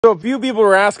So a few people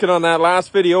were asking on that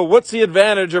last video, what's the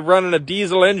advantage of running a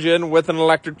diesel engine with an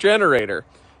electric generator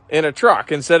in a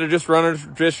truck instead of just running a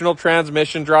traditional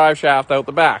transmission drive shaft out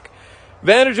the back?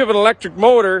 Advantage of an electric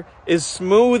motor is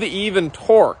smooth, even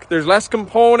torque. There's less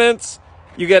components.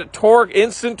 You get torque,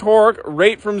 instant torque,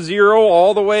 right from 0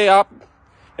 all the way up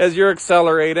as you're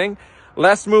accelerating.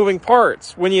 Less moving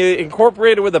parts. When you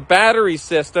incorporate it with a battery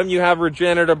system, you have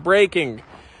regenerative braking.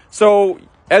 So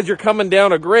as you're coming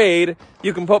down a grade,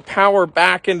 you can put power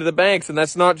back into the banks, and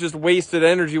that's not just wasted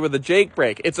energy with a Jake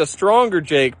brake. It's a stronger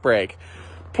Jake brake.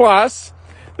 Plus,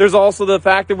 there's also the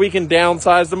fact that we can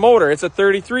downsize the motor. It's a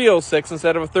 3306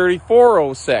 instead of a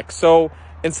 3406. So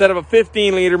instead of a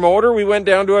 15-liter motor, we went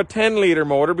down to a 10-liter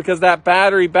motor because that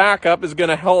battery backup is going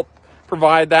to help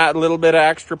provide that little bit of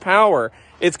extra power.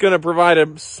 It's going to provide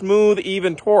a smooth,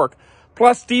 even torque.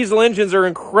 Plus, diesel engines are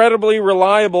incredibly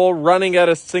reliable running at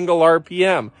a single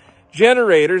RPM.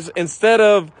 Generators, instead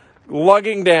of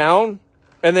lugging down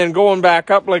and then going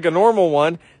back up like a normal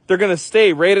one, they're going to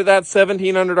stay right at that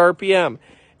 1700 RPM.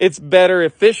 It's better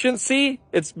efficiency.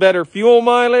 It's better fuel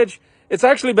mileage. It's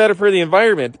actually better for the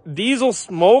environment. Diesel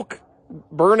smoke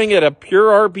burning at a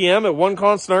pure RPM, at one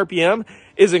constant RPM,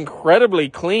 is incredibly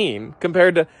clean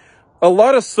compared to a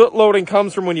lot of soot loading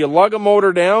comes from when you lug a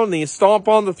motor down and you stomp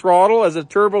on the throttle as the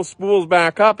turbo spools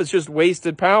back up. It's just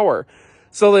wasted power.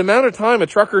 So the amount of time a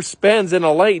trucker spends in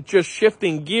a light just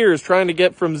shifting gears trying to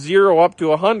get from 0 up to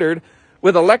 100,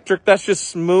 with electric, that's just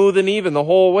smooth and even the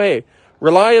whole way.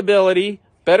 Reliability,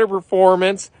 better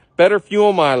performance, better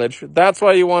fuel mileage. That's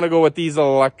why you want to go with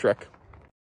diesel electric.